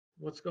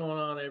What's going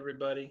on,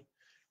 everybody?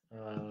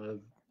 Uh,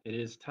 it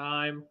is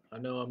time. I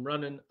know I'm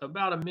running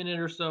about a minute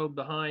or so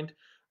behind,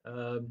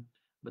 um,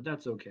 but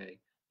that's okay.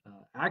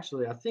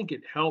 Actually, I think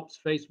it helps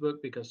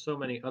Facebook because so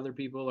many other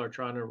people are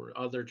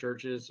other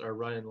churches are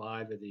running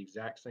live at the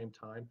exact same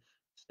time.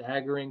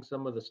 Staggering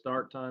some of the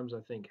start times, I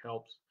think,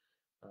 helps.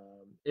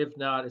 If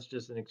not, it's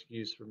just an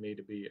excuse for me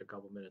to be a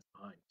couple minutes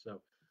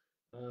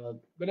behind.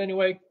 But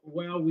anyway,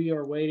 while we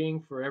are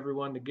waiting for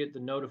everyone to get the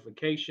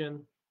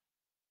notification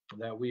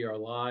that we are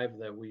live,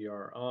 that we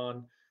are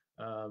on.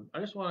 I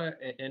just want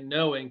to, and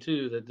knowing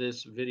too that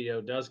this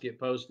video does get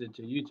posted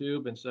to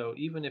YouTube, and so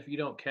even if you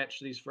don't catch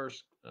these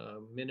first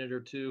minute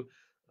or two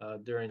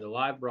during the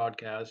live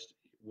broadcast,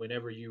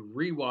 whenever you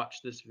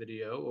rewatch this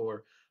video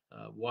or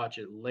watch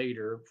it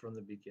later from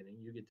the beginning,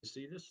 you get to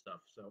see this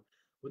stuff. So,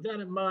 with that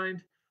in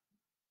mind,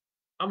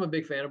 I'm a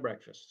big fan of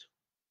breakfast.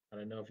 I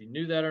don't know if you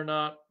knew that or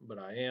not, but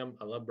I am.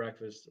 I love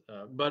breakfast,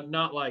 but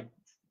not like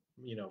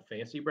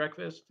fancy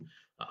breakfast.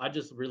 I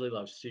just really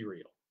love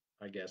cereal.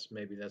 I guess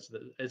maybe that's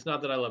the. It's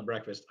not that I love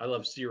breakfast. I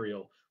love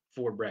cereal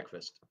for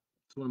breakfast.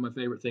 It's one of my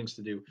favorite things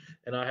to do,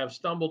 and I have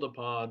stumbled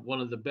upon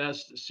one of the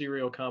best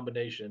cereal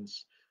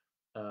combinations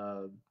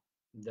uh,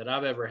 that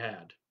I've ever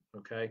had.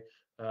 Okay,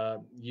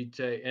 you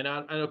take and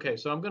okay.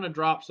 So I'm going to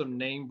drop some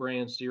name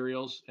brand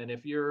cereals, and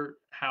if your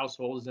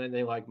household is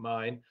anything like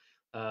mine,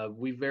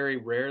 we very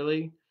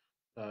rarely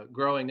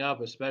growing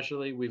up,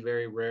 especially, we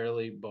very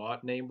rarely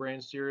bought name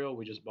brand cereal.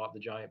 We just bought the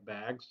giant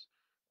bags,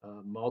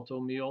 malto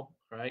meal,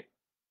 right?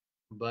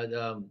 But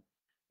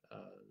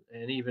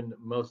and even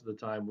most of the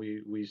time,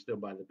 we still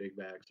buy the big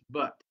bags.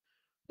 But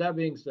that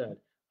being said,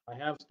 I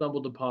have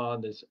stumbled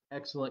upon this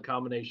excellent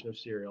combination of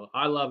cereal.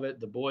 I love it.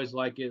 The boys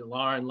like it.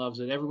 Lauren loves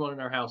it. Everyone in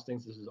our house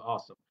thinks this is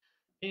awesome.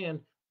 And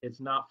it's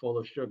not full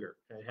of sugar.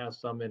 It has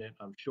some in it,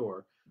 I'm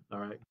sure. All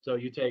right. So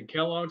you take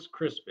Kellogg's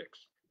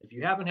Crispix. If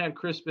you haven't had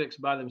Crispix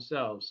by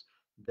themselves,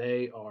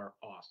 they are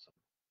awesome.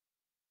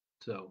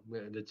 So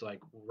it's like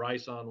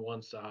rice on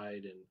one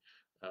side, and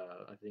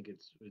I think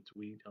it's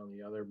wheat on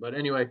the other. But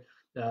anyway,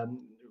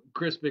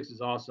 Crispix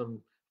is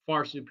awesome,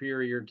 far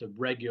superior to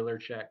regular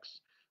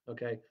checks.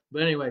 Okay,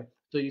 but anyway,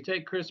 so you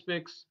take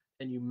Crispix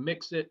and you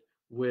mix it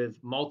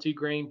with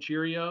multigrain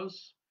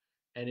Cheerios,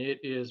 and it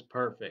is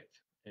perfect,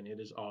 and it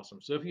is awesome.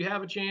 So if you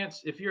have a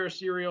chance, if you're a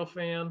cereal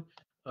fan,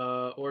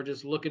 or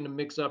just looking to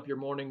mix up your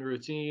morning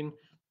routine,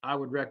 I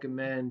would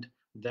recommend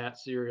that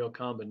cereal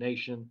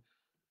combination.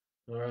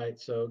 All right,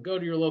 so go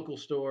to your local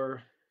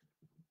store,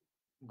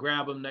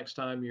 grab them next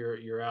time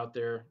you're out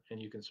there,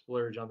 and you can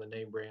splurge on the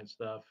name brand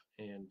stuff,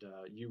 and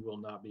you will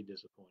not be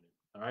disappointed.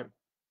 All right.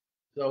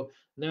 So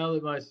now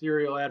that my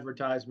cereal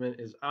advertisement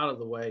is out of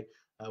the way,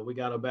 we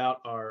got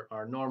about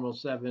our normal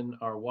seven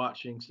are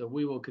watching, so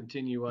we will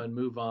continue and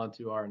move on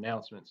to our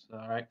announcements.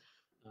 All right.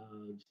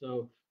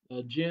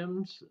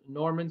 Jim's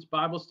Norman's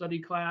Bible study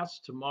class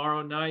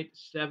tomorrow night,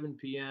 7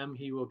 p.m.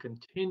 He will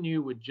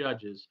continue with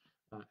Judges,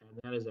 and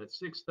that is at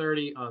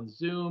 6:30 on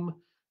Zoom.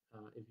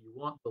 If you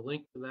want the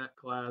link to that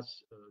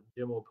class,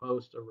 Jim will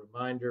post a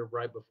reminder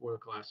right before the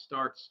class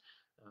starts.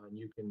 And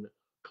you can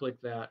click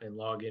that and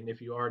log in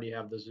if you already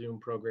have the Zoom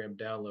program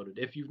downloaded.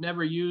 If you've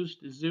never used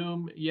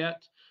Zoom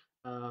yet,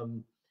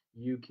 um,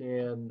 you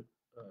can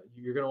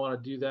you're going to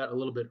want to do that a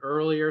little bit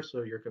earlier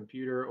so your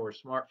computer or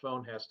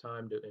smartphone has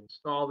time to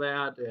install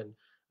that and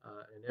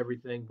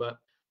everything. But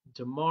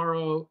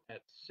tomorrow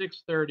at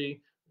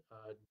 6:30,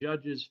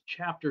 Judges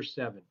chapter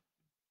 7,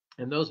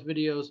 and those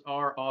videos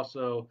are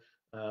also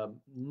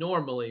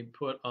normally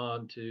put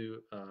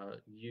onto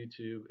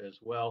YouTube as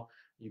well.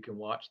 You can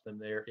watch them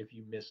there if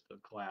you missed the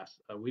class.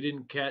 We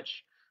didn't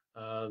catch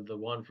the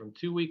one from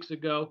 2 weeks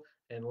ago,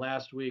 and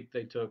last week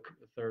they took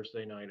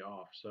Thursday night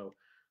off. So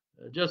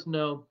just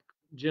know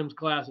Jim's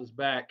class is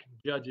back.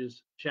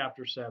 Judges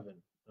chapter 7.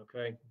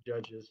 Okay,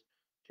 Judges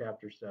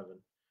chapter 7.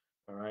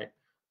 All right.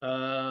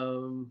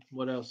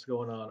 What else is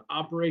going on?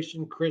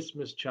 Operation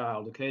Christmas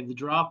Child. Okay, the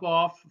drop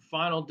off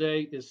final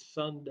day is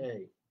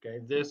Sunday. Okay,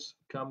 this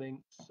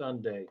coming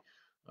Sunday.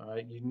 All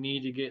right, you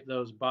need to get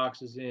those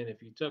boxes in.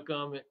 If you took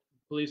them,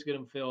 please get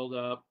them filled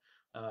up.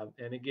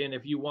 And again,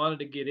 if you wanted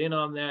to get in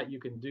on that, you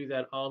can do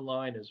that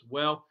online as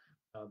well.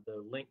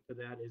 The link to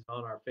that is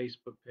on our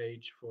Facebook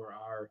page for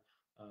our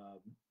uh,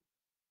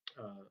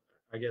 uh,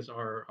 I guess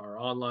our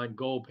online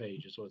goal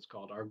page is what it's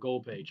called. Our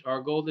goal page. Our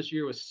goal this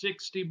year was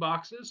 60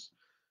 boxes.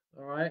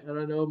 All right, and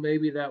I know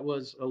maybe that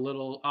was a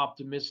little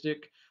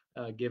optimistic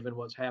given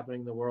what's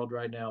happening in the world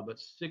right now, but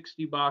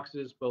 60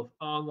 boxes, both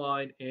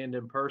online and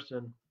in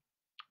person,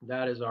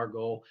 that is our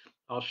goal.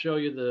 I'll show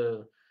you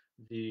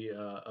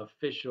the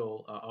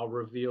official. I'll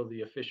reveal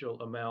the official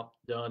amount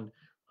done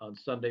on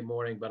Sunday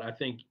morning, but I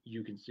think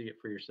you can see it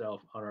for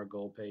yourself on our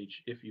goal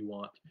page if you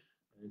want,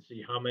 and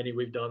see how many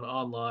we've done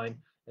online.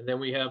 And then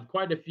we have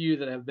quite a few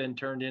that have been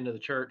turned into the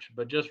church.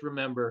 But just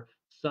remember,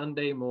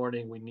 Sunday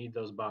morning we need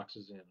those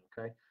boxes in.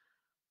 Okay.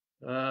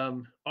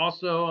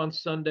 Also on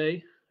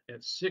Sunday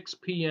at 6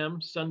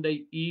 p.m.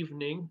 Sunday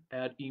evening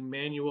at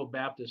Emmanuel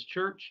Baptist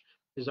Church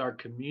is our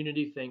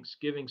community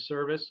Thanksgiving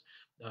service.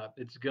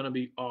 It's going to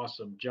be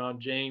awesome. John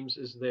James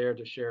is there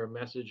to share a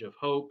message of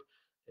hope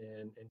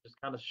and just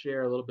kind of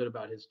share a little bit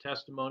about his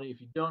testimony.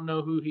 If you don't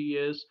know who he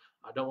is,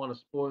 I don't want to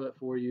spoil it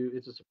for you.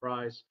 It's a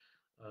surprise,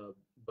 uh,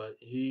 but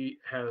he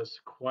has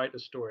quite a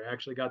story. I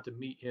actually got to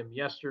meet him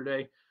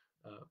yesterday,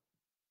 uh,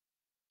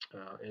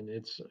 and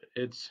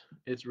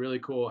it's really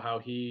cool how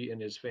he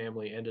and his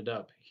family ended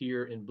up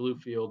here in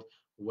Bluefield,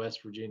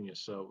 West Virginia.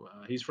 So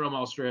he's from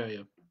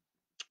Australia,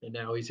 and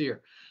now he's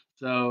here.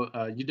 So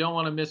you don't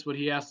want to miss what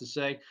he has to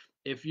say.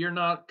 If you're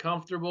not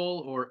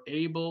comfortable or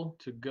able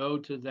to go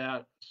to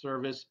that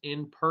service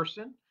in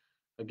person,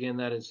 again,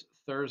 that is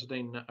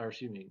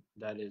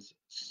that is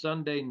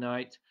Sunday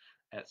night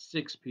at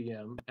 6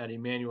 p.m. at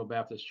Emmanuel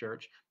Baptist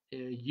Church.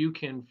 You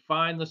can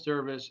find the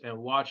service and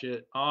watch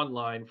it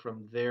online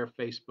from their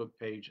Facebook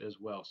page as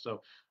well.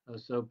 So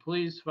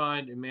please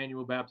find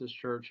Emmanuel Baptist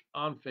Church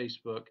on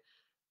Facebook,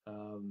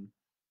 um,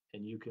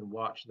 and you can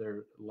watch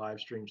their live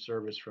stream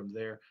service from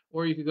there.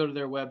 Or you could go to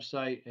their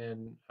website,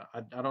 and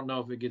I don't know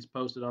if it gets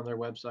posted on their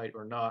website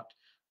or not,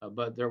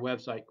 but their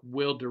website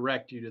will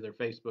direct you to their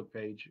Facebook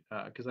page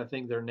because I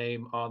think their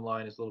name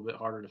online is a little bit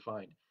harder to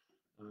find.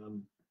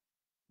 Um,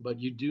 but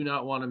you do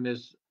not want to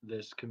miss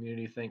this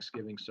community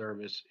Thanksgiving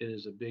service. It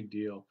is a big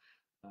deal.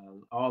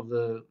 All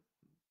the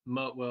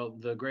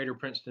the Greater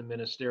Princeton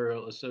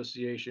Ministerial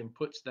Association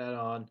puts that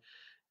on,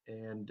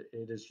 and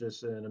it is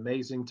just an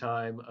amazing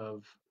time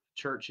of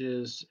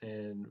churches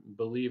and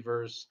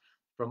believers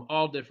from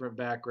all different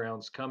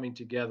backgrounds coming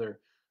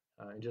together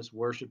and just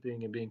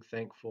worshiping and being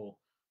thankful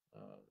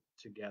uh,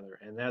 together.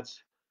 And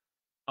that's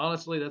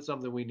honestly, that's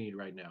something we need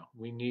right now.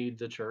 We need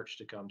the church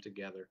to come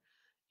together,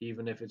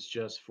 even if it's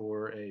just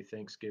for a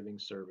Thanksgiving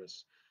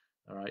service.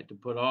 All right, to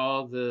put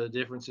all the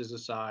differences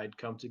aside,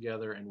 come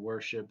together and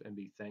worship and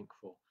be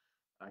thankful.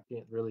 I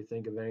can't really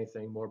think of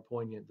anything more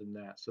poignant than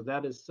that. So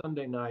that is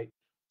Sunday night,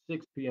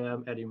 6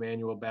 p.m. at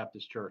Emmanuel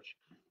Baptist Church.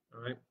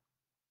 All right.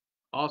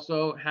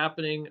 Also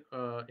happening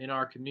in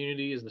our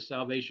community is the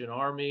Salvation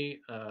Army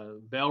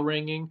bell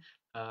ringing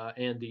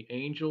and the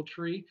angel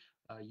tree.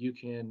 You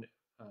can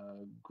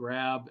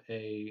grab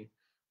a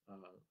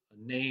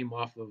name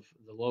off of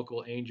the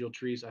local angel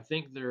trees. I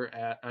think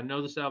I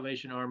know the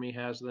Salvation Army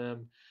has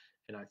them,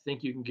 and I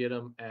think you can get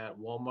them at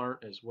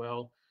Walmart as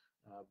well.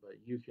 But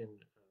you can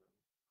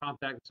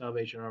contact the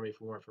Salvation Army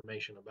for more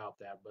information about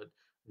that. But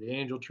the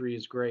angel tree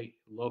is great.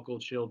 Local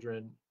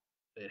children,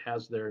 it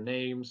has their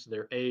names,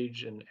 their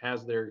age, and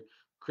has their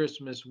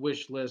Christmas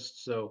wish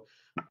list. So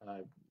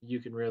you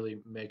can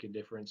really make a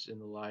difference in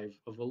the life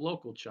of a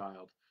local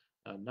child.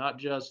 Not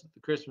just the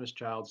Christmas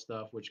child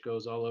stuff, which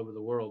goes all over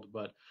the world,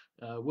 but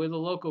with a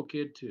local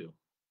kid too.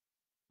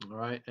 All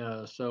right.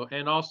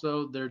 And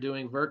also they're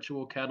doing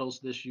virtual kettles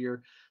this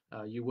year.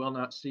 You will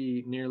not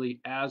see nearly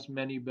as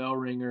many bell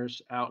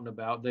ringers out and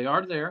about. They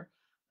are there,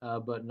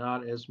 but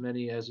not as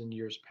many as in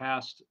years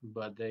past.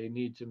 But they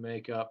need to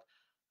make up.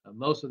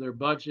 Most of their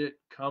budget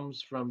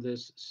comes from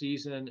this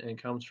season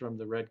and comes from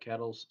the red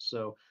kettles.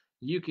 So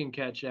you can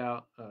catch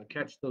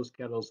those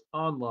kettles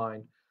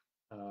online,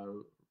 uh,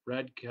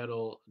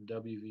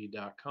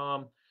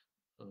 redkettlewv.com.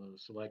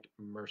 Select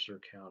Mercer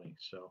County.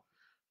 So.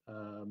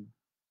 Um,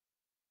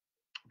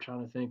 I'm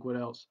trying to think what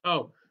else.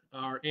 Oh,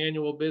 our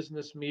annual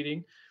business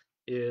meeting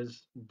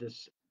is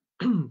this,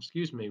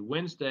 excuse me,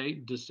 Wednesday,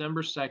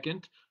 December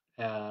 2nd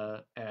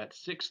at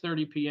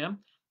 6:30 p.m.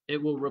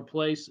 It will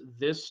replace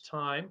this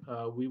time.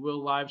 We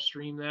will live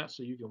stream that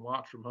so you can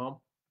watch from home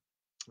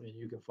and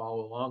you can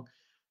follow along.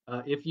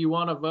 If you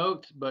want to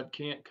vote but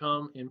can't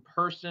come in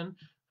person,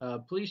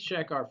 please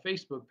check our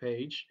Facebook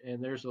page,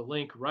 and there's a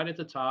link right at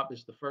the top.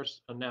 It's the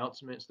first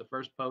announcement, it's the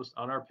first post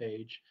on our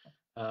page,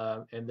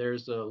 and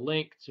there's a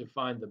link to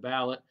find the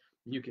ballot.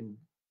 You can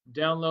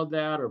download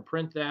that or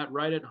print that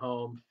right at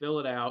home, fill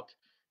it out,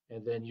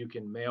 and then you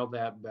can mail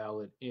that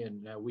ballot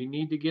in. Now, we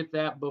need to get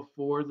that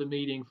before the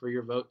meeting for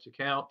your vote to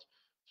count.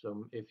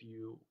 So if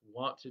you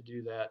want to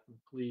do that,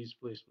 please,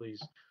 please,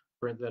 please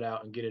print that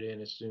out and get it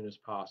in as soon as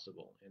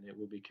possible, and it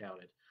will be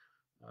counted.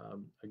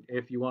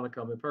 If you want to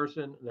come in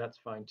person, that's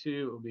fine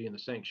too. It will be in the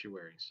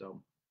sanctuary.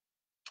 So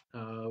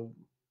I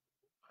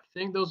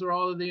think those are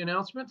all of the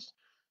announcements.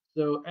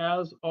 So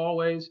as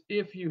always,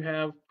 if you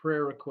have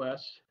prayer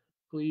requests,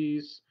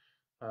 please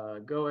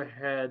go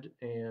ahead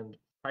and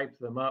type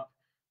them up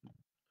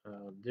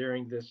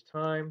during this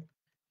time.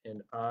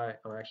 And I'm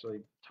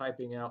actually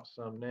typing out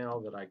some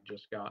now that I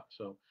just got.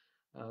 So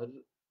uh,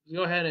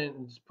 go ahead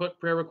and put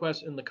prayer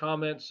requests in the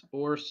comments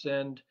or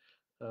send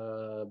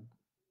uh,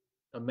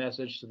 a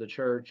message to the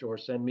church or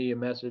send me a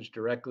message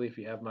directly if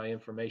you have my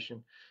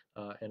information.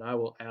 And I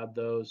will add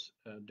those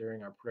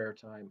during our prayer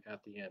time at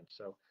the end.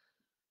 So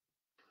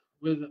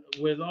with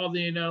with all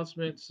the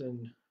announcements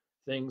and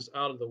things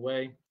out of the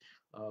way,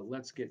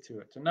 let's get to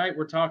it. Tonight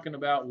we're talking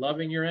about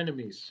loving your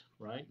enemies,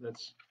 right?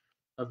 That's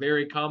a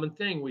very common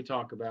thing we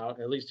talk about,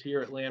 at least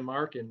here at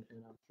Landmark, and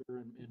I'm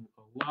sure in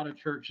a lot of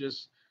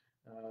churches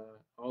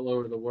all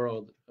over the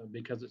world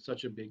because it's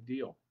such a big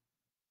deal.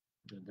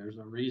 There's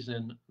a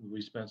reason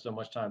we spend so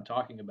much time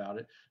talking about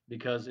it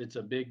because it's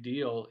a big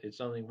deal. It's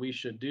something we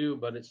should do,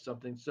 but it's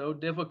something so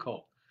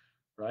difficult,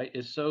 right?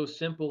 It's so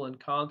simple in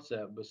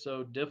concept, but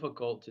so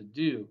difficult to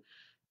do.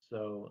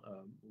 So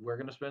we're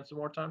going to spend some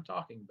more time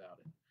talking about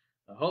it.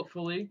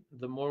 Hopefully,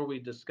 the more we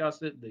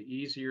discuss it, the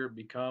easier it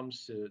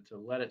becomes to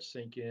let it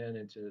sink in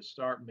and to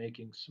start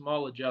making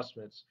small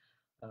adjustments.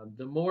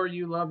 The more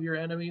you love your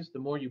enemies, the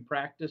more you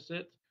practice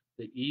it,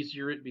 the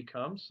easier it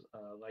becomes.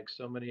 Like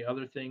so many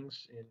other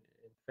things in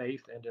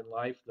faith and in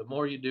life, the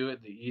more you do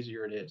it, the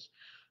easier it is.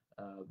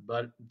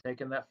 But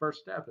taking that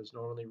first step is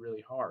normally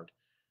really hard.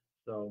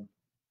 So,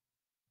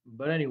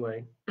 but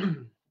anyway,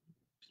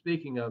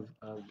 speaking of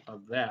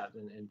that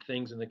and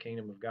things in the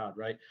kingdom of God,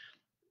 right?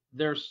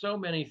 There's so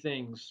many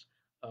things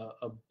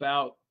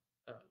about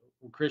uh,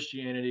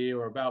 Christianity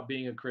or about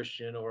being a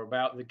Christian or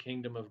about the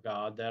kingdom of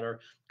God that are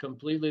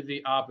completely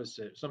the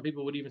opposite. Some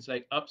people would even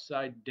say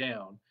upside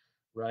down,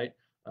 right?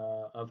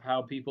 Of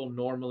how people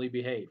normally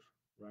behave,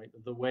 right?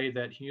 The way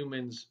that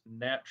humans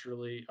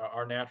naturally,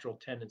 our natural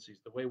tendencies,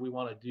 the way we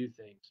want to do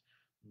things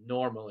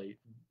normally,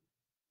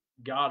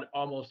 God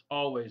almost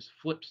always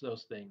flips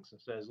those things and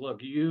says,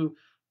 "Look, you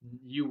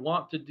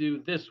want to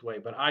do this way,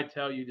 but I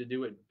tell you to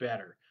do it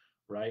better."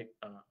 Right?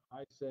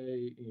 I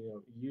say,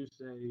 you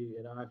say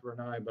an eye for an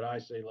eye, but I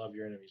say love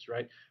your enemies.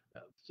 Right?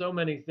 So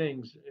many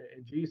things.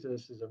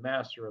 Jesus is a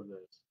master of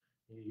this.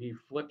 He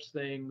flips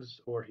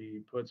things, or he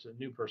puts a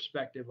new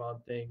perspective on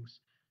things,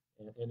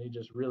 and he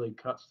just really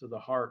cuts to the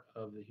heart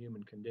of the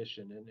human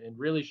condition, and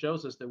really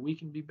shows us that we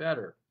can be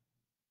better.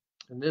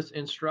 And this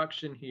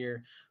instruction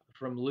here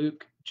from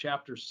Luke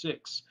chapter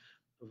 6,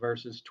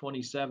 verses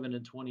 27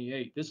 and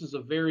 28, this is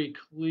a very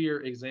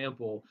clear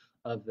example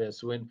of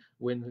this when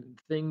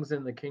things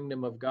in the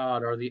kingdom of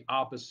God are the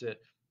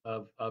opposite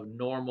of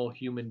normal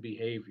human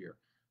behavior,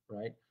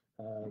 right?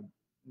 Uh,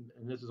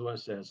 and this is what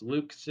it says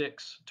Luke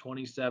 6,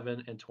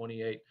 27 and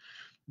 28.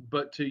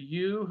 But to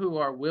you who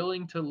are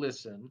willing to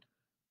listen,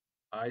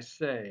 I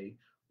say,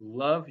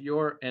 love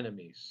your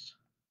enemies,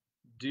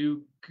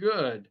 do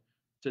good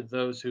to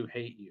those who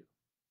hate you,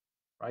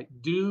 right?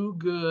 Do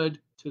good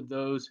to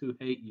those who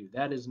hate you.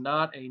 That is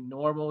not a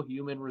normal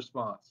human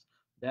response.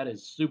 That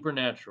is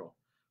supernatural,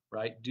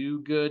 right? Do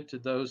good to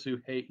those who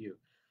hate you.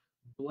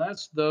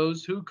 Bless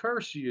those who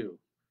curse you,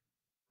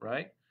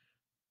 right?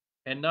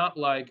 And not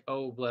like,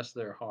 oh, bless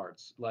their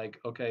hearts. Like,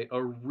 okay,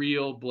 a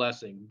real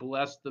blessing.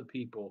 Bless the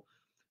people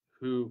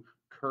who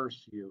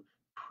curse you.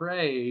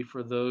 Pray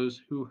for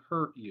those who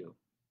hurt you.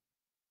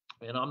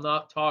 And I'm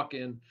not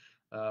talking,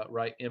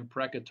 right,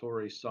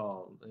 imprecatory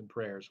psalm and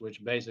prayers,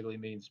 which basically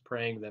means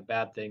praying that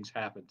bad things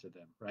happen to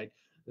them, right?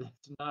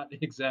 That's not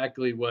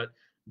exactly what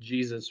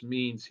Jesus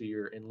means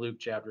here in Luke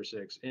chapter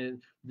 6.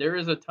 And there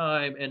is a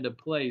time and a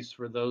place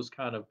for those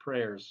kind of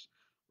prayers,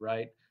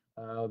 right?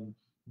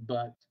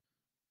 But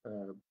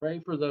pray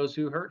for those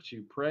who hurt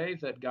you. Pray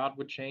that God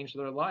would change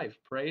their life.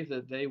 Pray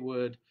that they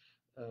would,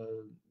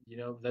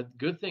 that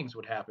good things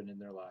would happen in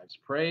their lives.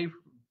 Pray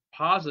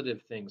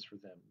positive things for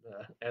them.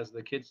 As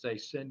the kids say,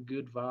 send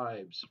good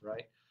vibes,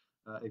 right?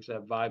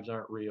 Except vibes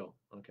aren't real,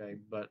 okay?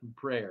 But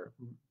prayer,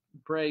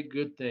 pray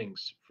good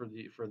things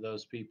for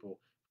those people,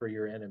 for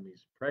your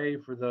enemies. Pray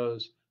for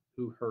those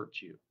who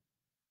hurt you,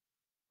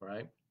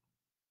 right?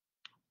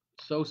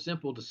 So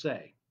simple to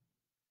say,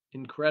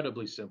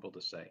 incredibly simple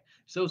to say.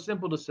 So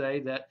simple to say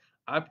that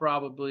I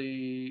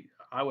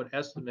would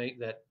estimate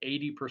that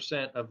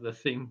 80% of the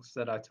things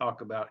that I talk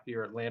about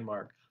here at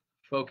Landmark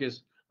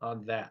focus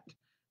on that.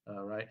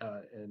 Right.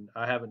 And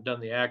I haven't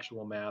done the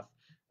actual math.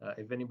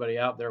 If anybody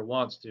out there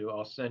wants to,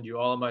 I'll send you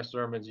all of my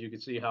sermons. You can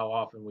see how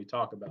often we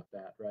talk about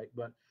that. Right.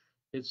 But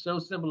it's so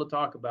simple to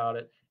talk about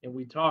it, and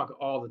we talk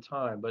all the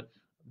time. But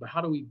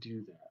how do we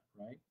do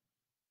that? Right.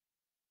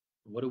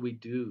 What do we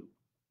do?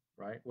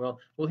 Right? Well,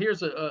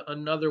 here's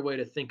another way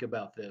to think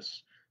about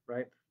this,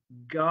 right?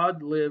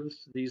 God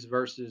lives these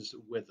verses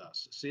with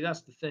us. See,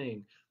 that's the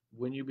thing.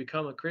 When you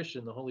become a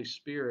Christian, the Holy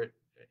Spirit,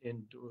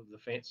 in the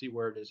fancy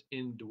word is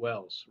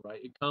indwells,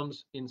 right? It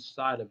comes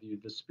inside of you.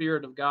 The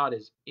Spirit of God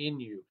is in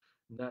you.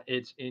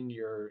 It's in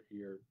your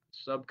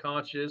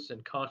subconscious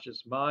and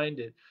conscious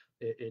mind.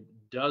 It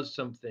does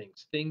some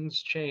things.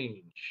 Things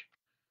change,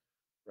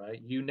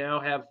 right? You now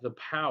have the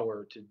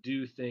power to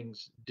do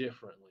things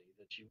differently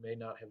that you may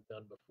not have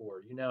done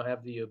before. You now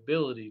have the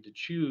ability to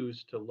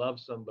choose to love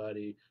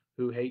somebody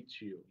who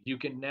hates you. You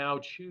can now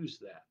choose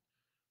that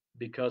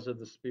because of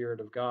the Spirit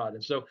of God.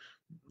 And so,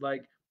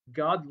 like,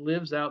 God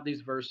lives out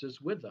these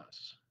verses with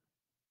us.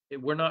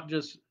 We're not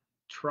just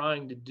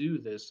trying to do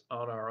this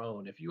on our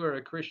own. If you are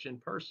a Christian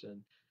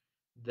person,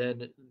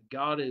 then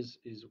God is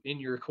in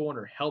your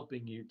corner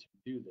helping you to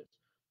do this,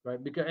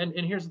 right? Because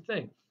and here's the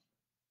thing,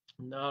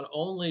 not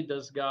only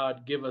does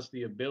God give us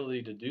the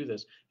ability to do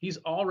this, He's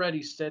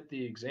already set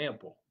the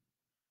example,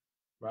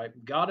 right?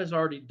 God has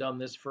already done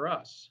this for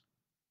us.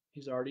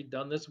 He's already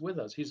done this with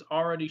us. He's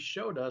already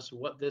showed us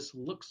what this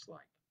looks like.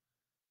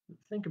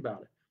 Think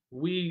about it.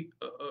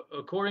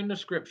 According to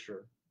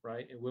Scripture,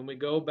 right? And when we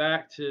go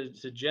back to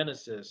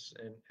Genesis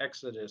and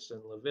Exodus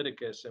and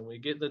Leviticus, and we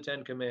get the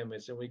Ten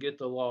Commandments and we get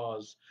the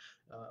laws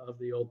of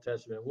the Old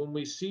Testament, when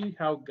we see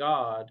how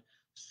God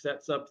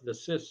sets up the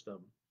system,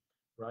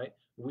 right?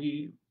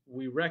 We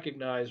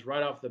recognize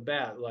right off the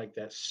bat like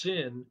that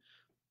sin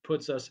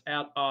puts us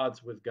at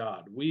odds with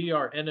God. We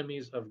are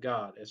enemies of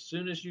God. As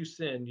soon as you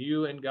sin,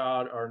 you and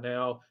God are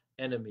now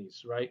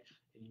enemies, right?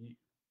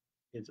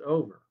 It's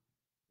over.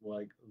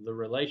 Like the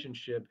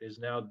relationship is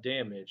now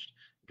damaged.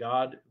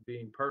 God,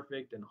 being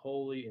perfect and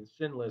holy and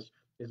sinless,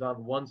 is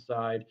on one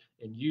side,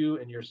 and you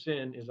and your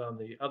sin is on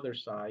the other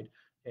side.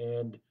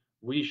 And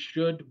we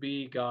should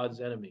be God's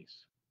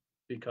enemies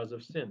because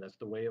of sin. That's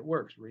the way it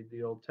works. Read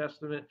the Old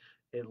Testament,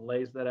 it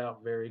lays that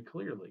out very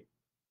clearly.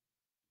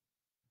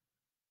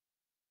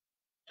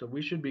 So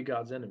we should be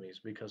God's enemies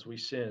because we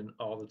sin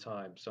all the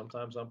time,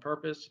 sometimes on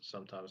purpose,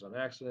 sometimes on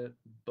accident,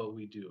 but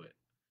we do it.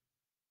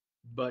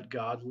 But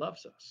God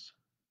loves us.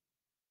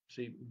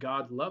 See,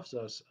 God loves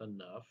us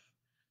enough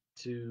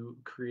to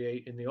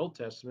create in the Old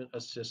Testament a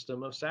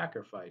system of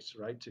sacrifice,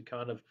 right? To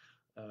kind of,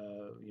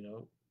 you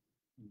know,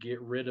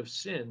 get rid of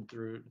sin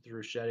through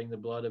shedding the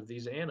blood of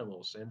these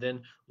animals. And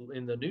then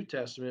in the New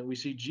Testament, we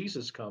see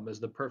Jesus come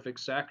as the perfect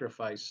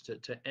sacrifice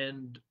to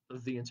end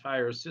the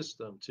entire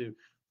system, to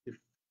fix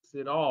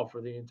it all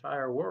for the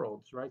entire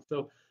world, right?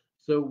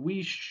 So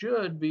we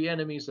should be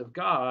enemies of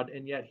God,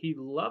 and yet He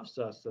loves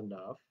us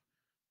enough,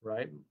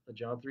 right?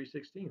 John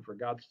 3:16, for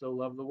God so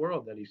loved the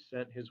world that He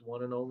sent His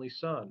one and only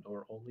Son,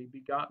 or only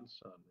begotten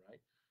Son, right?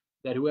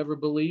 That whoever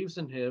believes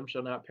in Him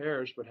shall not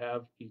perish but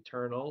have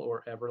eternal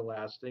or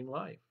everlasting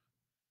life,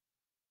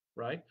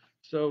 right?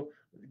 So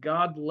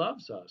God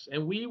loves us,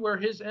 and we were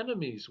His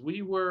enemies.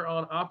 We were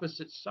on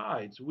opposite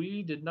sides.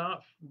 We did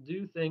not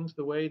do things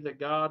the way that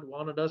God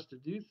wanted us to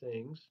do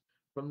things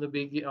from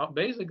the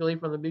basically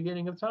from the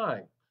beginning of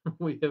time.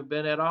 We have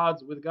been at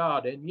odds with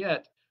God, and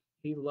yet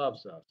He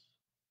loves us.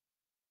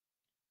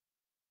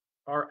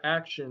 Our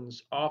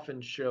actions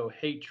often show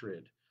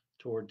hatred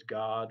towards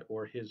God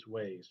or His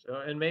ways.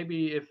 And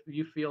maybe if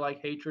you feel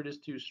like hatred is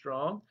too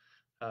strong,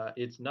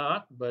 it's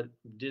not, but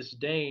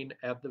disdain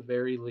at the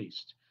very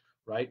least,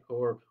 right?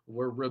 Or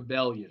we're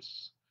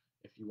rebellious,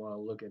 if you want to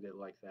look at it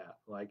like that.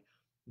 Like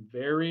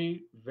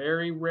very,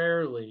 very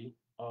rarely,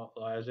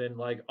 as in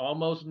like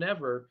almost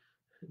never,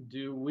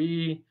 do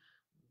we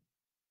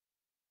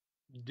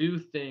do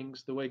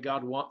things the way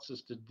God wants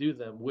us to do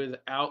them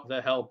without the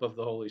help of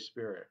the Holy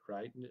Spirit,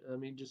 right? I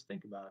mean, just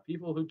think about it.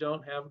 People who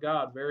don't have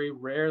God, very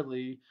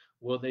rarely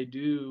will they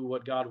do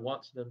what God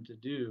wants them to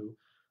do.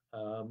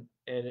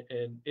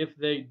 And if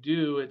they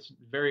do, it's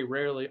very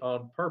rarely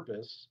on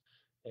purpose.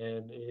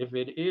 And if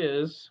it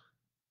is,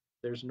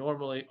 there's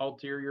normally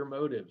ulterior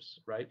motives,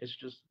 right? It's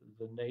just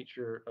the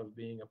nature of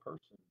being a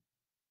person.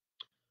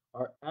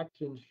 Our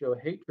actions show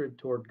hatred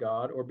toward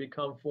God or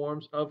become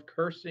forms of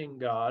cursing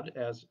God,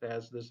 as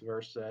this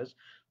verse says,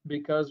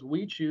 because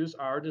we choose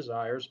our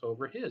desires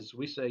over His.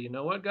 We say, you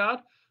know what, God,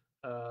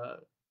 uh,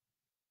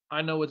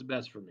 I know what's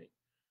best for me.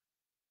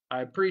 I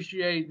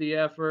appreciate the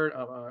effort.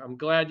 I'm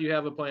glad you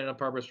have a plan and a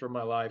purpose for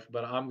my life,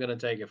 but I'm going to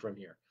take it from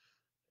here.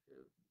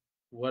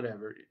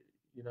 Whatever.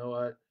 You know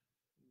what?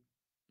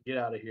 Get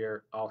out of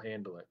here. I'll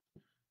handle it.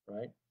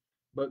 Right?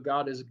 But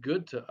God is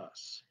good to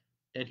us,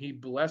 and He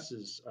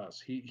blesses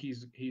us.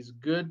 He's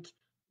good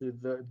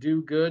to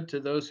do good to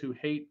those who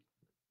hate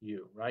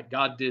you. Right?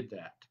 God did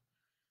that.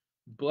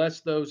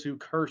 Bless those who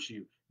curse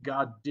you.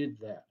 God did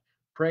that.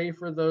 Pray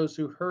for those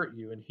who hurt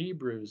you. In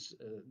Hebrews,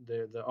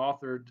 the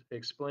author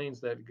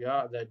explains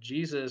that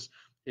Jesus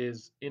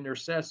is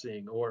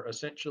intercessing or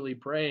essentially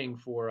praying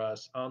for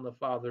us on the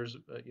Father's,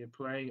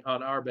 praying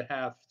on our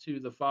behalf to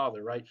the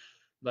Father, right?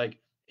 Like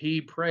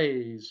He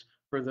prays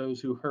for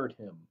those who hurt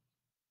Him,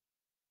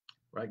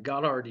 right?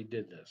 God already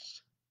did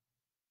this.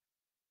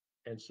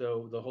 And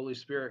so the Holy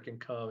Spirit can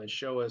come and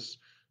show us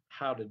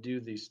how to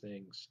do these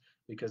things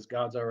because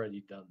God's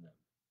already done them.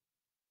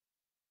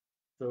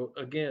 So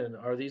again,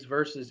 are these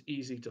verses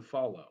easy to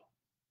follow?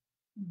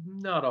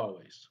 Not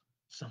always.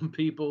 Some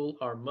people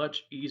are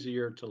much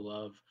easier to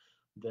love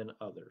than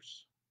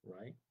others,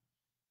 right?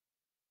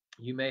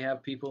 You may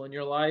have people in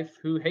your life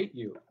who hate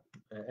you,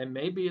 and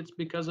maybe it's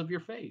because of your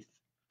faith.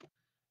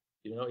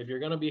 You know, if you're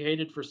going to be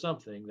hated for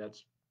something,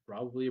 that's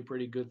probably a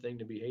pretty good thing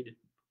to be hated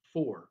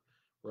for,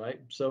 right?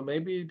 So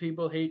maybe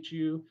people hate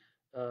you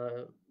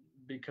uh,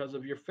 because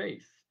of your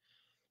faith,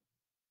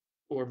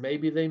 or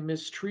maybe they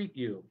mistreat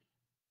you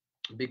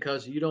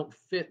because you don't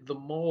fit the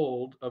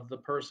mold of the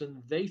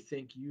person they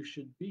think you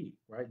should be,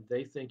 right?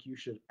 They think you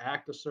should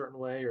act a certain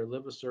way or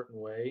live a certain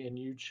way, and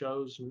you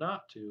chose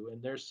not to,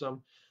 and there's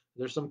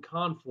some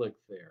conflict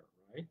there,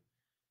 right?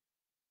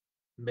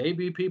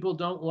 Maybe people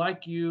don't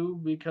like you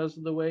because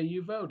of the way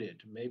you voted.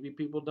 Maybe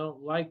people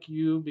don't like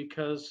you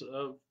because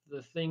of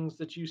the things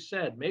that you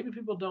said. Maybe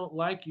people don't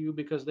like you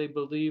because they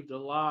believed a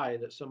lie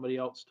that somebody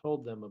else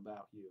told them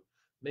about you.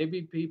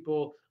 Maybe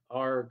people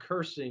are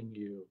cursing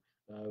you,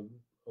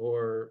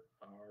 or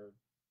are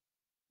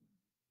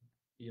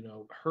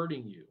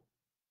hurting you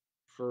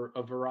for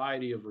a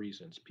variety of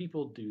reasons.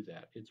 People do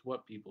that. It's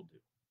what people do,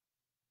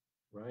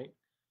 right?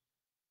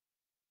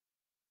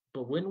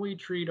 But when we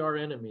treat our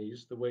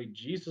enemies the way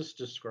Jesus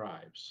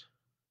describes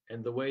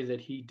and the way that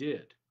he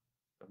did,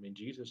 I mean,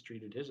 Jesus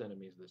treated his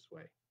enemies this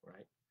way,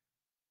 right?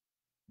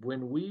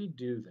 When we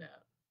do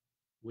that,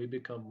 we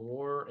become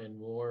more and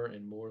more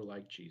and more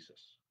like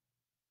Jesus.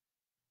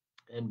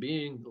 And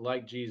being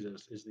like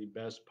Jesus is the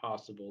best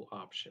possible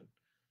option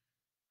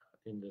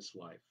in this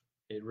life.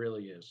 It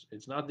really is.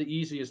 It's not the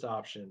easiest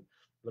option,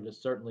 but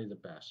it's certainly the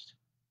best.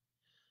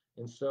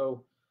 And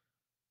so,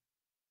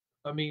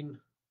 I mean,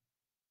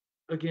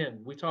 again,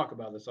 we talk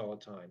about this all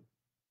the time.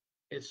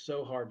 It's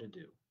so hard to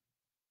do.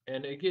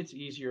 And it gets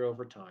easier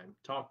over time.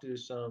 Talk to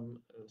some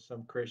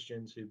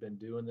Christians who've been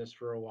doing this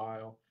for a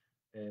while,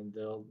 and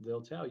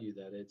they'll tell you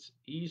that it's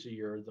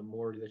easier the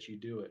more that you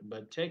do it.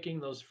 But taking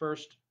those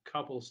first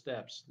couple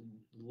steps,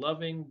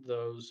 loving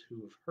those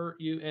who have hurt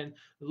you, and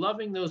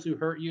loving those who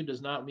hurt you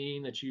does not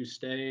mean that you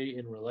stay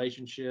in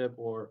relationship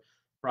or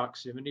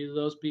proximity to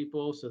those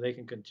people so they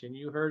can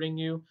continue hurting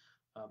you.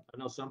 I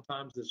know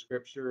sometimes the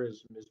scripture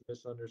is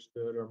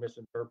misunderstood or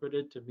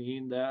misinterpreted to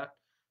mean that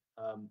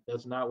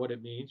that's not what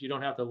it means. You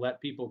don't have to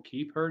let people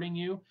keep hurting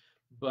you,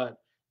 but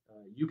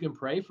you can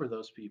pray for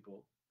those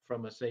people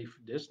from a safe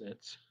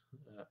distance.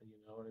 You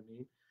know what I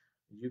mean?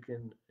 You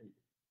can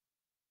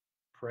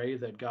pray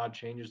that God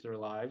changes their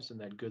lives and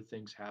that good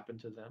things happen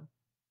to them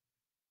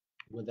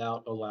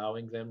without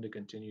allowing them to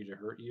continue to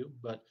hurt you.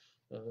 But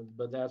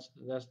that's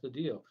the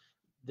deal.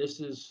 This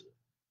is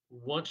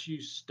once you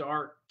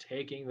start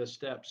taking the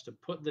steps to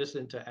put this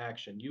into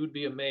action, you would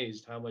be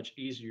amazed how much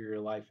easier your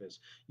life is.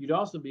 You'd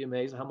also be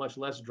amazed how much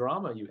less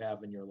drama you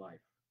have in your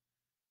life,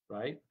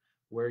 right?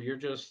 Where you're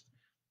just,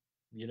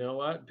 you know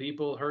what,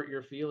 people hurt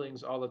your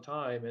feelings all the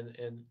time.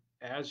 And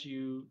as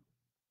you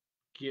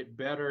get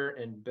better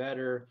and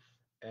better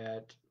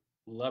at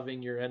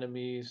loving your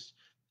enemies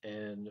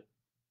and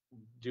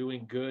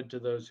doing good to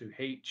those who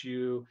hate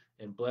you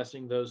and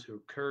blessing those who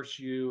curse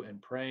you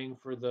and praying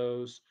for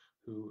those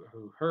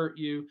who hurt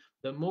you,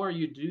 the more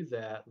you do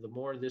that, the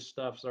more this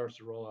stuff starts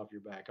to roll off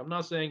your back. I'm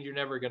not saying you're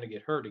never going to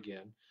get hurt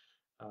again,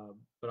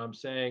 but I'm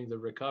saying the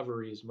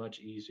recovery is much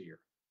easier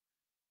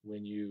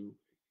when you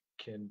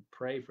can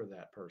pray for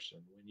that person,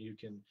 when you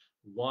can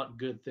want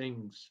good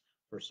things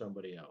for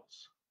somebody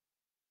else.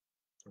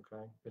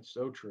 Okay, it's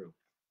so true.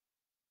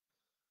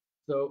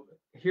 So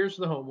here's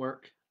the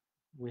homework.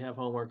 We have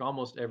homework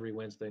almost every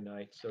Wednesday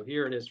night. So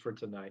here it is for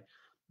tonight.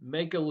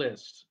 Make a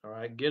list. All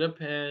right. Get a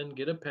pen,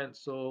 get a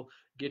pencil,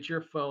 get your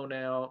phone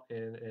out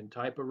and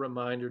type a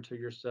reminder to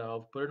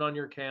yourself. Put it on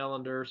your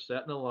calendar,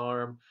 set an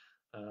alarm.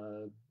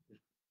 Uh,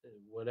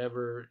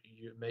 Whatever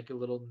you make a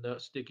little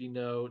sticky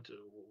note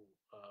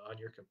on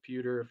your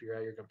computer if you're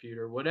at your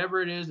computer,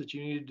 whatever it is that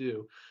you need to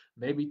do.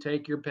 Maybe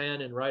take your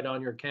pen and write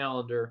on your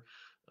calendar,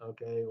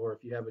 okay, or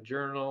if you have a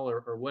journal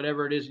or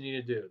whatever it is you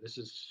need to do. This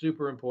is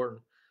super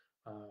important.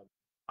 uh,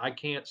 I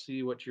can't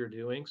see what you're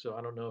doing, so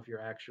I don't know if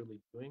you're actually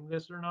doing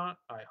this or not.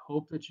 I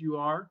hope that you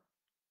are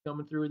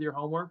coming through with your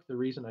homework. The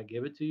reason I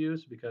give it to you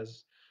is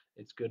because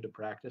it's good to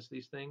practice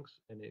these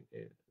things, and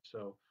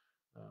so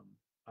um,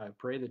 I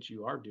pray that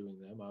you are doing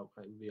them.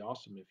 It would be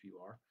awesome if you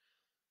are.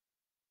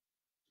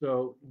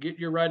 So get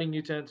your writing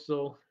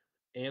utensil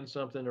and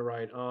something to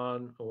write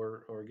on,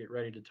 or get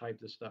ready to type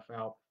this stuff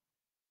out.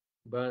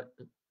 But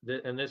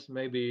and this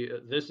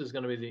is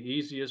going to be the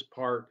easiest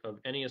part of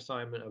any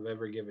assignment I've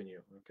ever given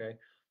you. Okay,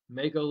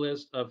 make a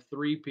list of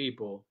 3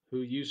 people who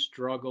you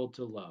struggle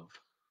to love.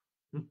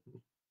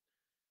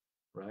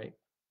 Right?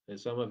 And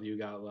some of you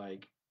got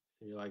like,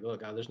 you're like,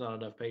 look, there's not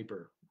enough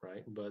paper,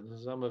 right? But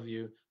some of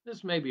you,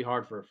 this may be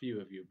hard for a few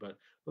of you, but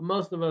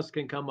most of us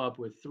can come up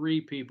with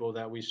 3 people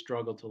that we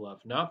struggle to love.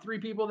 Not 3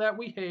 people that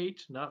we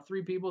hate, not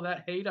 3 people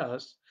that hate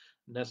us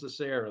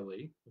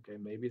necessarily. Okay,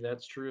 maybe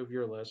that's true of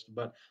your list,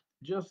 but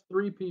just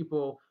 3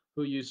 people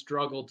who you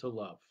struggle to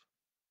love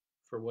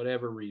for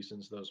whatever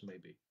reasons those may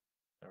be.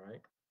 All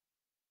right.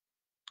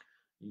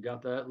 You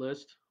got that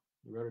list?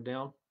 You wrote it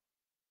down?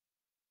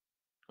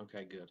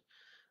 Okay, good.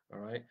 All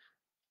right.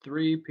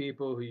 3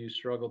 people who you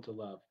struggle to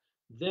love.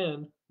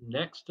 Then,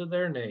 next to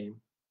their name,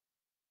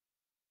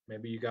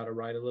 maybe you got to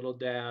write a little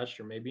dash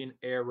or maybe an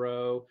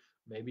arrow,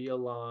 maybe a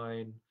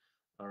line,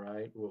 all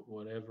right,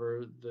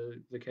 whatever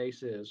the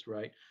case is,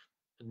 right?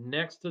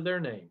 Next to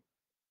their name,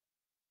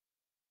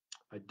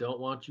 I don't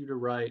want you to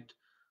write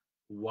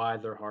why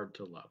they're hard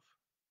to love.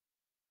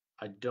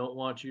 I don't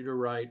want you to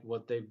write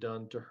what they've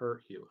done to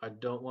hurt you. I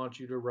don't want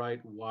you to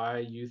write why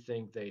you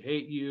think they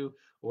hate you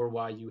or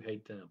why you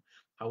hate them.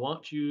 I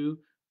want you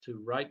to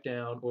write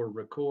down or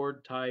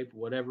record, type,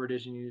 whatever it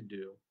is you need to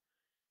do.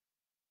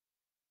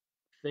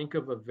 Think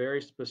of a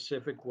very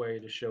specific way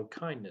to show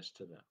kindness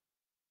to them,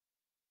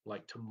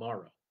 like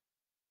tomorrow,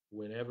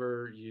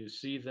 whenever you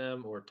see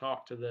them or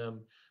talk to them,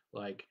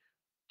 like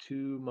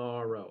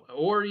tomorrow,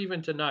 or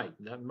even tonight.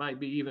 That might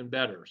be even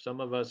better. Some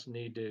of us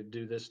need to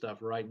do this stuff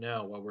right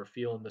now while we're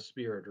feeling the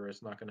spirit, or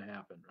it's not going to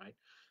happen, right?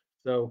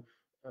 So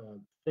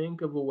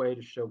think of a way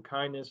to show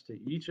kindness to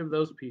each of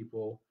those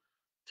people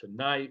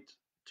tonight,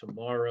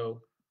 tomorrow.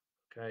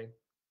 Okay.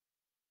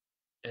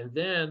 And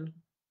then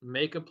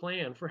make a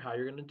plan for how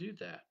you're going to do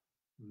that.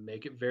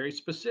 Make it very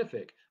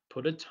specific.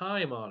 Put a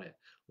time on it.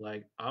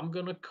 Like, I'm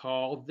going to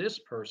call this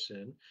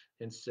person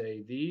and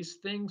say these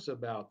things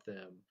about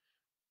them.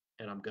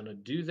 And I'm going to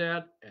do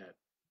that at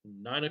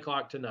 9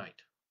 o'clock tonight,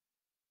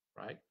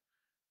 right?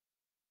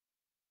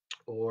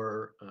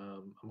 Or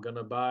I'm going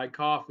to buy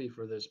coffee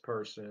for this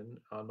person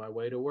on my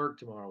way to work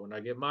tomorrow. When I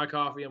get my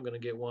coffee, I'm going to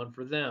get one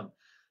for them.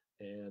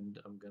 And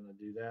I'm going to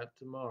do that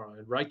tomorrow.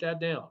 And write that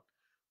down.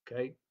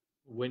 Okay.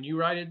 When you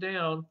write it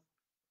down,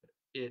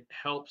 it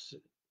helps.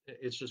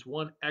 It's just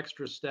one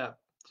extra step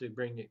to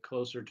bring it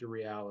closer to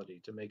reality,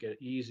 to make it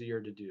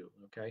easier to do.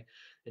 Okay.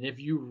 And if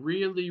you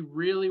really,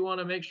 really want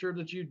to make sure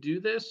that you do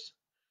this,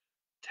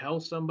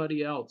 tell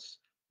somebody else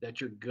that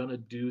you're going to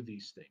do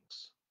these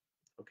things.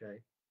 Okay.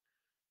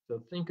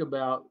 So think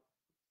about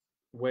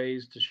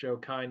ways to show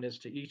kindness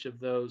to each of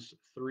those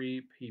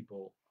three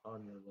people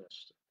on your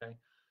list. Okay.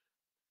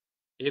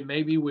 It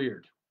may be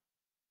weird,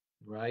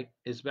 right?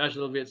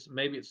 Especially if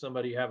it's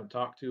somebody you haven't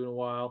talked to in a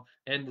while,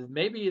 and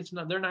maybe it's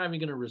not they're not even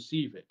going to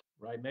receive it,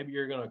 right? Maybe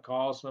you're going to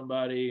call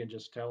somebody and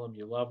just tell them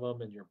you love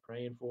them and you're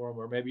praying for them,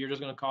 or maybe you're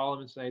just going to call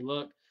them and say,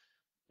 "Look,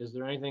 is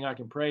there anything I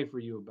can pray for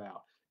you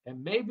about?"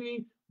 And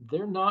maybe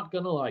they're not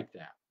going to like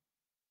that.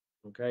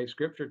 Okay,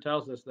 scripture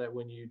tells us that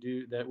when you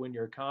do that, when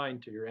you're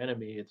kind to your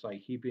enemy, it's like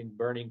heaping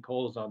burning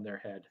coals on their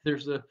head.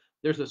 There's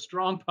a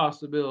strong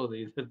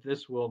possibility that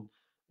this will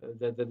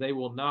that they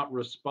will not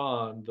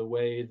respond the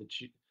way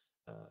that you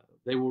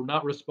they will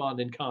not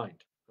respond in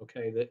kind.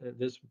 Okay,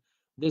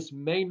 this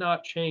may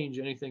not change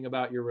anything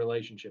about your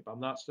relationship. I'm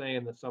not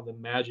saying that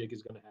something magic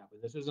is going to happen.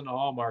 This isn't a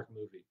Hallmark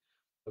movie.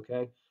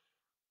 Okay,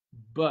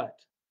 but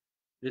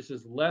this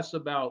is less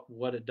about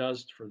what it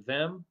does for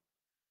them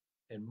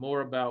and more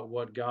about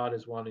what God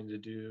is wanting to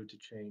do to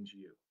change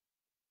you.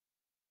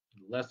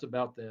 Less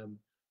about them,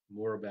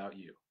 more about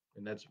you.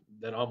 And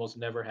that almost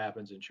never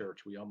happens in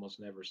church. We almost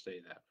never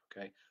say that,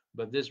 okay?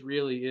 But this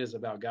really is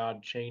about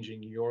God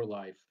changing your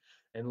life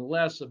and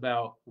less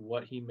about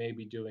what he may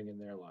be doing in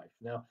their life.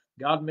 Now,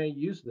 God may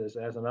use this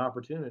as an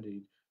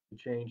opportunity to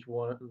change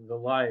the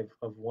life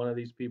of one of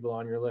these people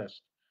on your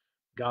list.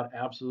 God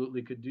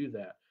absolutely could do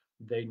that.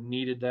 They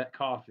needed that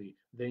coffee.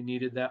 They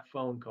needed that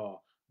phone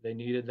call. They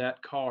needed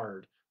that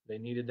card. They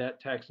needed that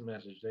text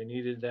message. They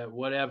needed that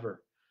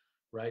whatever,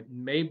 right?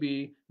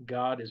 Maybe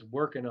God is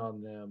working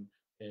on them,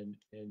 and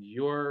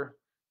your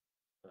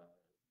uh,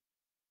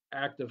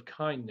 act of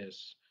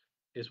kindness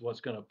is what's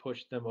going to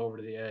push them over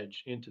to the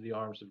edge into the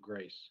arms of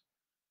grace.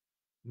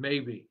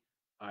 Maybe.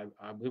 I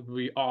it would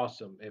be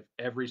awesome if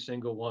every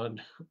single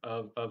one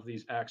of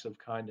these acts of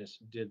kindness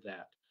did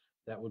that.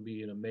 That would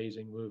be an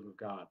amazing move of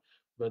God.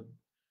 But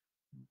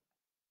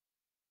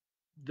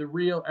the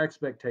real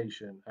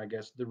expectation, I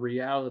guess, the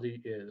reality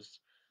is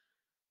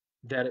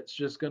that it's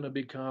just going to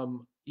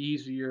become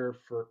easier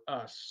for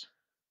us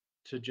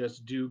to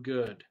just do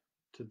good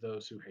to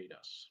those who hate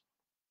us.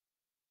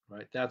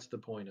 Right? That's the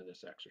point of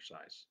this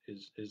exercise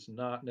is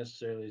not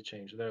necessarily to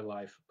change their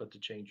life, but to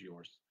change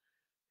yours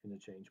and to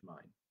change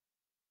mine.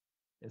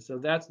 And so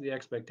that's the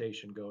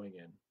expectation going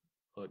in.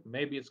 Look,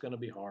 maybe it's going to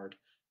be hard,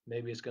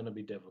 maybe it's going to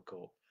be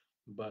difficult,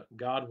 but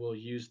God will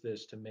use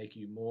this to make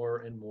you more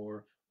and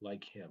more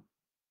like him.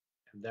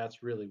 And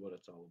that's really what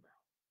it's all about.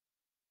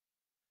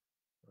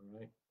 All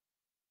right.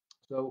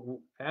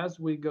 So as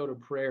we go to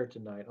prayer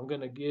tonight, I'm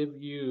going to give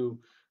you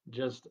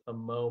just a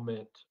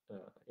moment,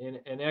 in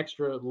an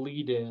extra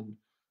lead in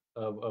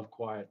of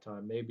quiet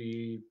time,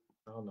 maybe,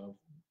 I don't know,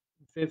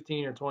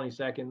 15 or 20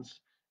 seconds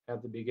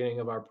at the beginning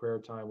of our prayer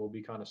time will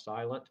be kind of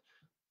silent.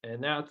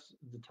 And that's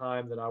the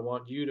time that I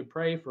want you to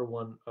pray for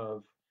one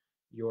of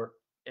your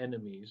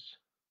enemies,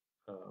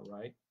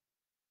 right?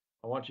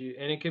 I want you,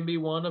 and it can be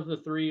one of the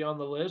three on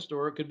the list,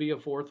 or it could be a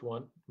fourth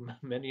one.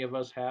 Many of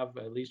us have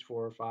at least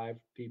four or five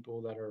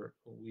people that are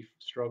we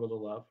struggle to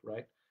love,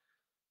 right?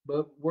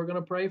 But we're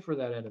going to pray for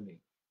that enemy.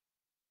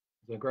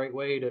 It's a great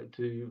way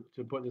to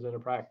put this into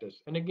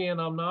practice. And again,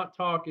 I'm not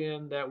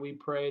talking that we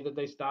pray that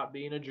they stop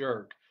being a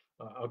jerk.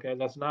 Okay,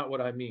 that's not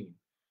what I mean,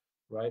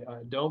 right?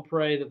 Don't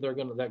pray that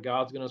that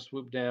God's gonna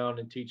swoop down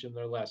and teach them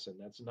their lesson.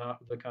 That's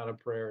not the kind of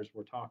prayers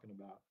we're talking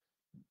about.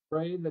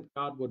 Pray that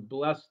God would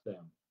bless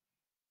them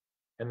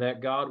and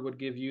that God would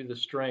give you the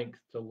strength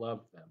to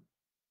love them,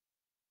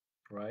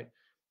 right?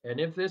 And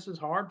if this is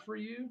hard for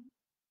you,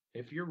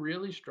 if you're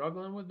really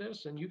struggling with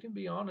this, and you can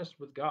be honest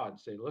with God,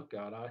 say, "Look,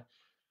 God,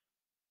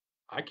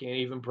 I can't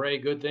even pray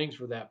good things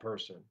for that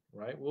person,"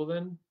 right? Well,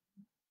 then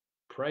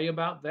pray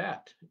about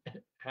that.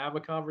 Have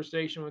a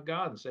conversation with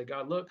God and say,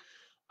 "God, look,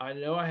 I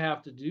know I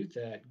have to do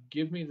that.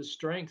 Give me the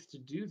strength to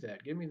do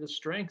that. Give me the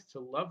strength to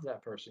love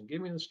that person.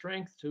 Give me the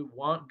strength to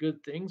want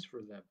good things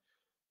for them."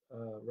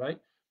 Right?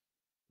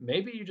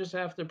 Maybe you just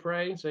have to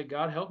pray and say,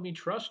 "God, help me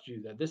trust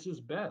you that this is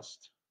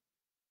best."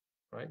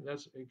 Right?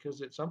 That's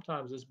because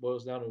sometimes this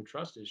boils down to a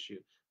trust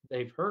issue.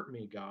 They've hurt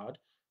me, God.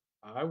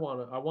 I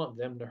want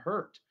them to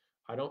hurt.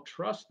 I don't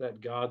trust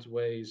that God's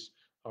ways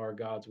are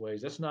God's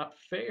ways. That's not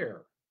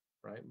fair.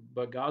 right?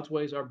 But God's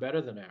ways are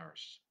better than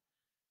ours.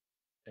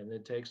 And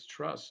it takes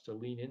trust to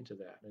lean into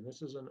that. And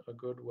this is a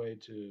good way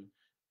to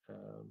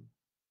um,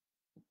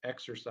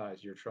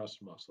 exercise your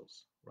trust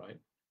muscles, right?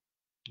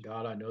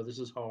 God, I know this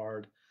is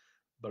hard,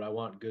 but I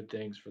want good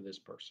things for this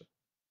person.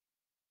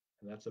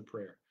 And that's a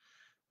prayer.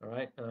 All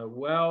right.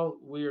 While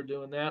we are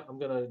doing that, I'm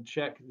going to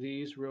check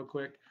these real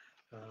quick.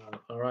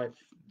 All right.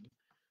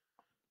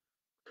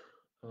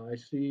 I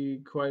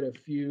see quite a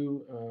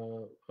few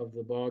of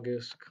the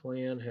Bogus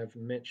clan have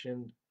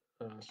mentioned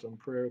some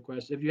prayer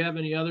requests. If you have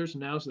any others,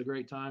 now's the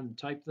great time to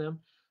type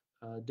them.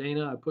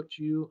 Dana, I put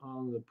you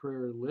on the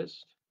prayer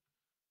list.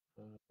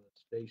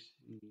 Stacy,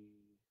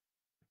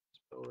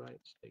 spell right,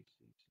 Stacy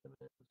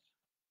Simmons,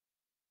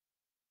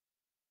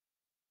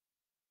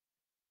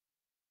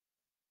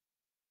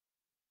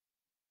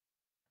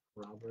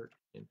 Robert,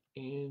 and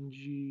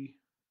Angie.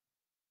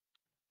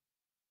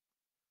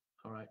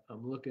 All right,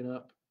 I'm looking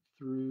up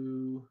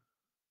through.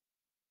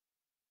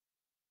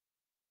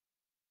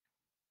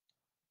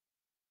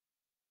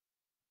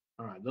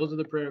 All right, those are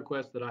the prayer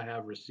requests that I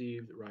have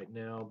received right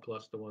now,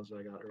 plus the ones that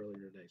I got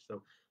earlier today.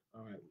 So,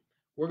 all right,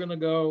 we're gonna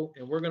go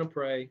and we're gonna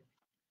pray,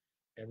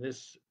 and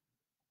this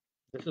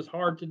is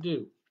hard to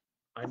do.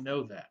 I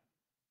know that.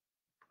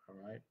 All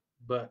right,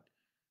 but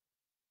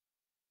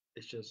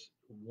it's just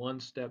one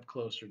step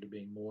closer to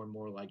being more and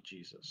more like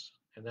Jesus,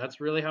 and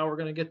that's really how we're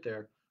gonna get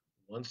there,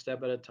 one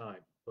step at a time,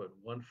 put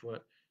one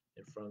foot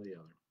in front of the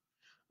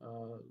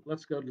other.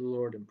 Let's go to the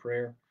Lord in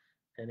prayer.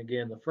 And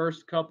again, the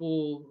first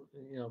couple,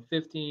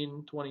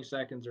 15, 20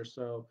 seconds or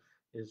so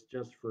is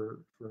just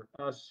for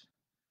us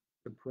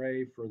to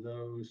pray for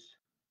those,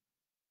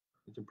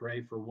 to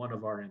pray for one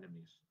of our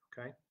enemies.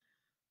 Okay.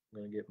 I'm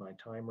going to get my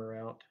timer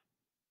out.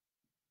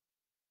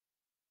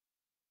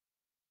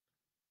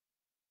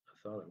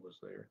 I thought it was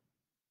there.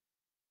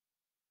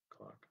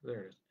 Clock.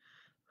 There it is.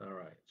 All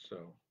right.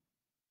 So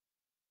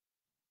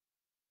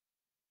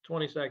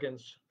 20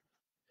 seconds,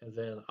 and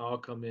then I'll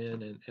come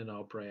in and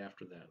I'll pray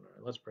after that. All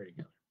right. Let's pray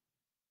together.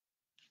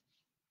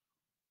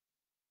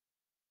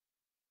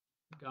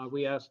 God,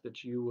 we ask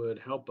that you would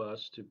help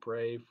us to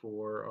pray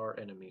for our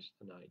enemies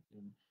tonight.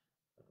 And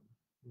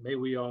may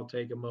we all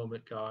take a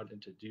moment, God,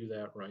 and to do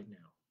that right now.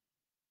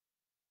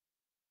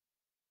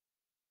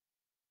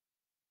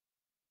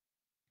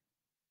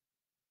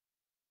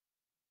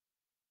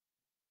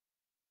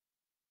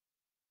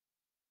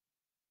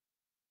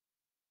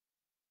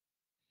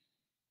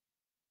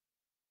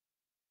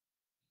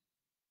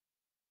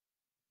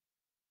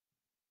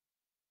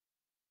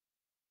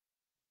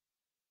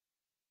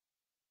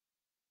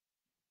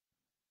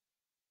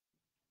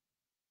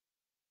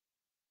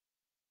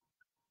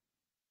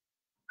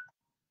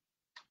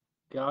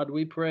 God,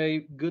 we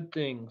pray good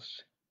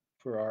things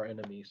for our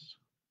enemies.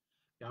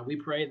 God, we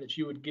pray that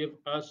you would give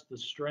us the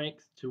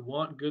strength to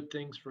want good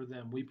things for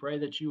them. We pray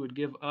that you would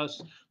give us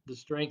the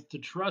strength to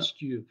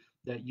trust you,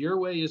 that your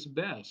way is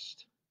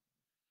best.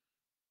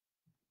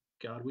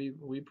 God,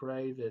 we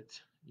pray that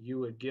you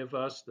would give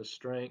us the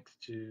strength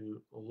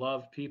to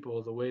love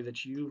people the way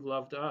that you've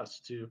loved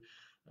us, to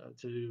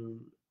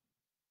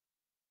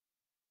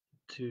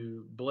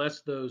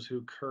bless those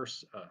who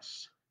curse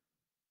us,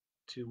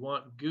 to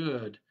want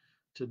good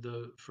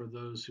for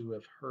those who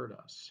have hurt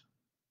us,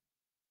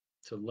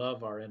 to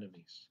love our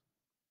enemies.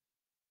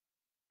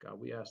 God,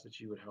 we ask that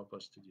you would help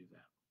us to do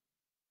that.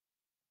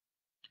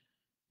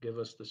 Give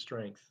us the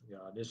strength,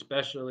 God,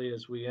 especially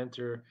as we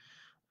enter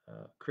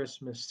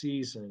Christmas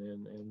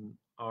season and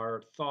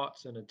our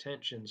thoughts and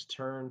attentions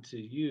turn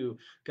to you.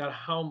 God,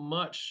 how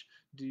much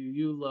do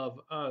you love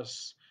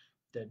us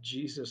that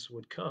Jesus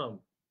would come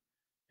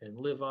and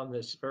live on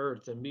this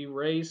earth and be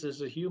raised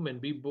as a human,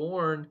 be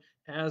born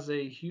as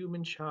a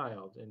human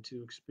child, and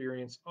to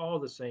experience all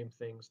the same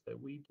things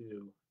that we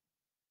do?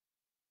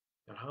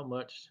 God, how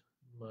much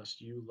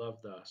must you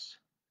love us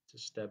to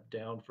step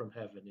down from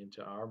heaven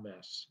into our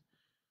mess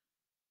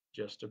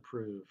just to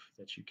prove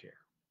that you care?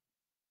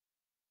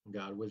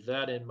 God, with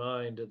that in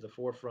mind at the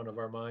forefront of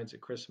our minds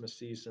at Christmas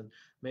season,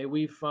 may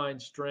we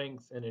find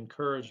strength and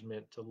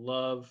encouragement to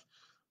love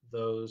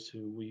those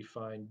who we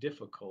find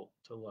difficult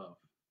to love.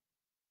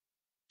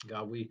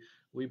 God, we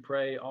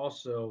pray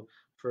also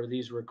for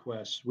these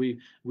requests. We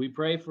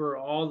pray for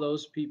all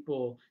those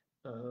people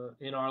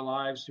in our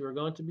lives who are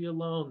going to be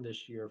alone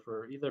this year,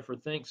 for either for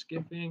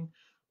Thanksgiving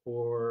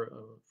or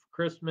for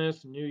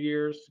Christmas, New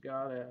Year's.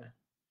 God,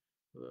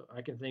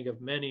 I can think of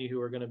many who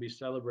are going to be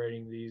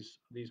celebrating these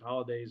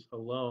holidays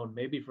alone,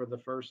 maybe for the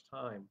first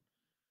time.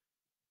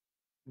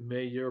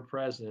 May your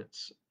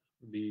presence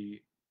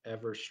be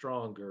ever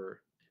stronger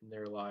in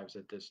their lives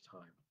at this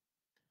time.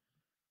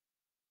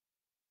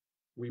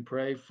 We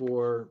pray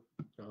for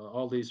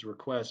all these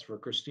requests for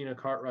Christina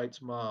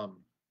Cartwright's mom.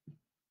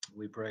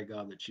 We pray,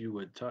 God, that you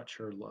would touch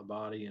her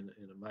body in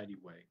a mighty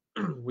way.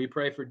 We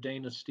pray for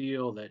Dana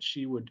Steele that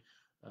she would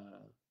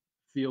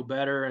feel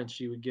better and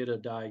she would get a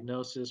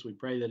diagnosis. We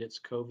pray that it's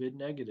COVID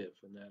negative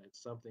and that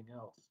it's something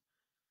else.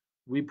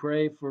 We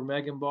pray for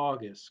Megan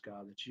Bogus,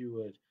 God, that you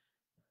would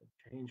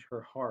change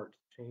her heart,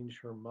 change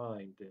her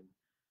mind, and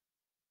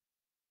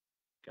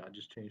God,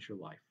 just change your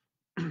life.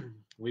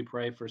 We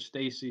pray for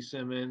Stacy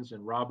Simmons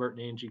and Robert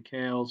and Angie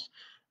Kales.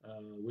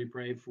 We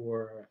pray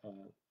for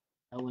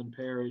Ellen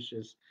Parrish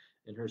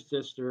and her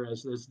sister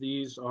as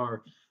these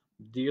are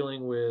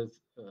dealing with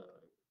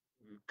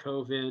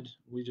COVID.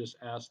 We just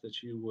ask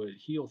that you would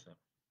heal them.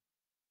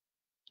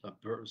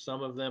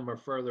 Some of them are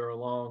further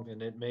along,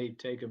 and it may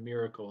take a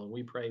miracle, and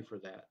we pray for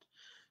that.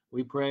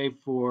 We pray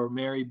for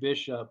Mary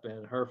Bishop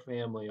and her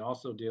family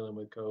also dealing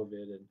with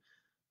COVID. And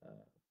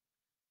uh,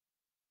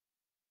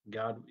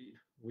 God,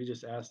 we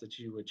just ask that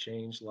you would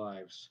change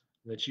lives,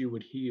 that you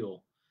would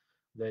heal,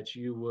 that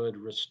you would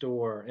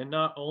restore. And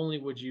not only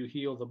would you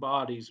heal the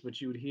bodies,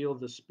 but you would heal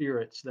the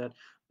spirits, that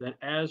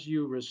as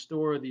you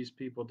restore these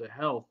people to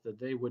health, that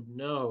they would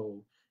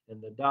know,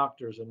 and the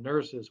doctors and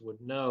nurses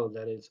would know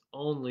that it's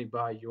only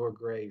by your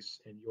grace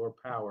and your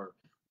power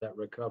that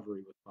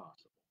recovery was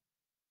possible.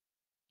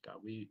 God,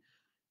 we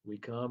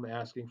come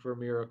asking for a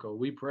miracle.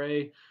 We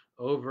pray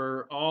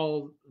over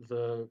all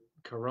the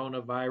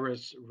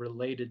coronavirus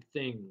related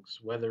things,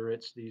 whether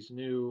it's these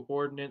new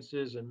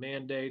ordinances and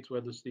mandates,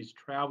 whether it's these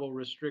travel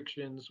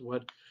restrictions,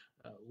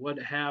 what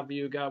have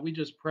you, God. We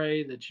just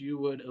pray that you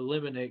would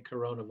eliminate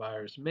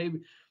coronavirus.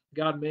 Maybe,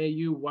 God, may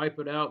you wipe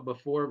it out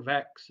before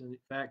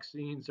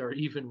vaccines are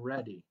even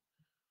ready.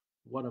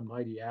 What a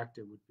mighty act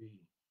it would be.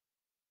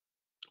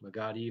 But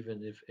God,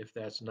 even if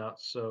that's not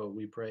so,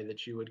 we pray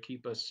that you would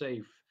keep us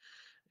safe.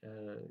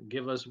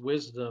 Give us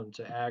wisdom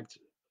to act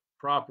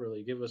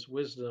properly. Give us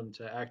wisdom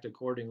to act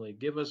accordingly.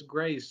 Give us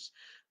grace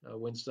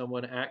when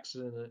someone acts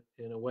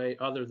in a way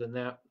other than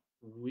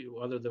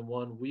other than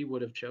one we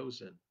would have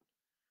chosen.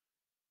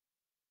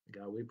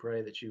 God, we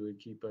pray that you would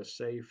keep us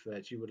safe,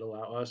 that you would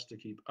allow us to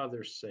keep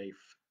others safe.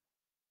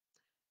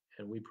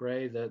 And we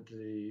pray that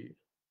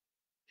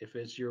if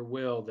it's your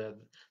will,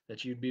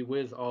 that you'd be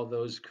with all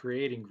those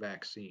creating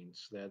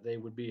vaccines, that they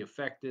would be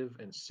effective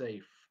and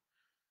safe,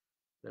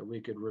 that we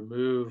could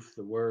remove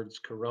the words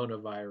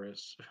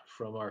coronavirus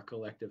from our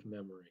collective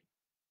memory.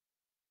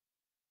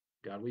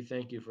 God, we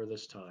thank you for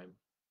this time.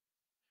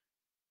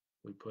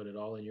 We put it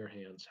all in your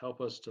hands.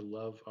 Help us to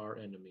love our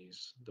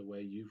enemies the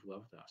way you've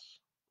loved us.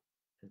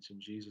 It's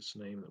in Jesus'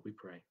 name that we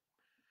pray.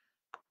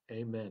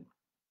 Amen.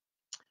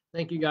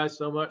 Thank you guys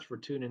so much for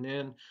tuning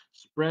in.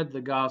 Spread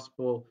the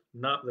gospel,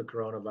 not the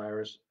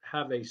coronavirus.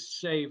 Have a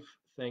safe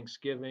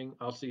Thanksgiving.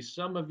 I'll see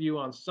some of you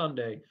on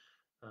Sunday,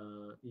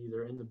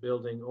 either in the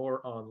building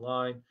or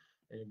online.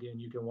 And again,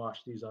 you can watch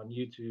these on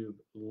YouTube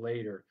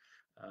later.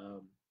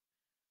 Um,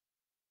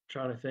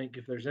 Trying to think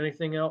if there's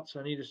anything else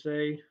I need to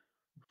say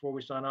before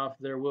we sign off.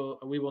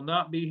 We will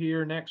not be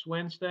here next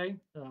Wednesday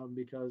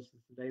because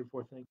it's the day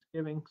before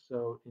Thanksgiving.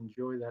 So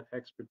enjoy that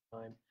extra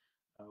time.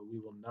 We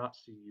will not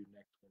see you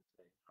next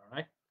Wednesday. All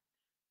right.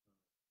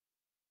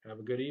 Have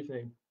a good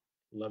evening.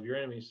 Love your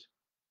enemies.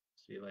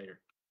 See you later.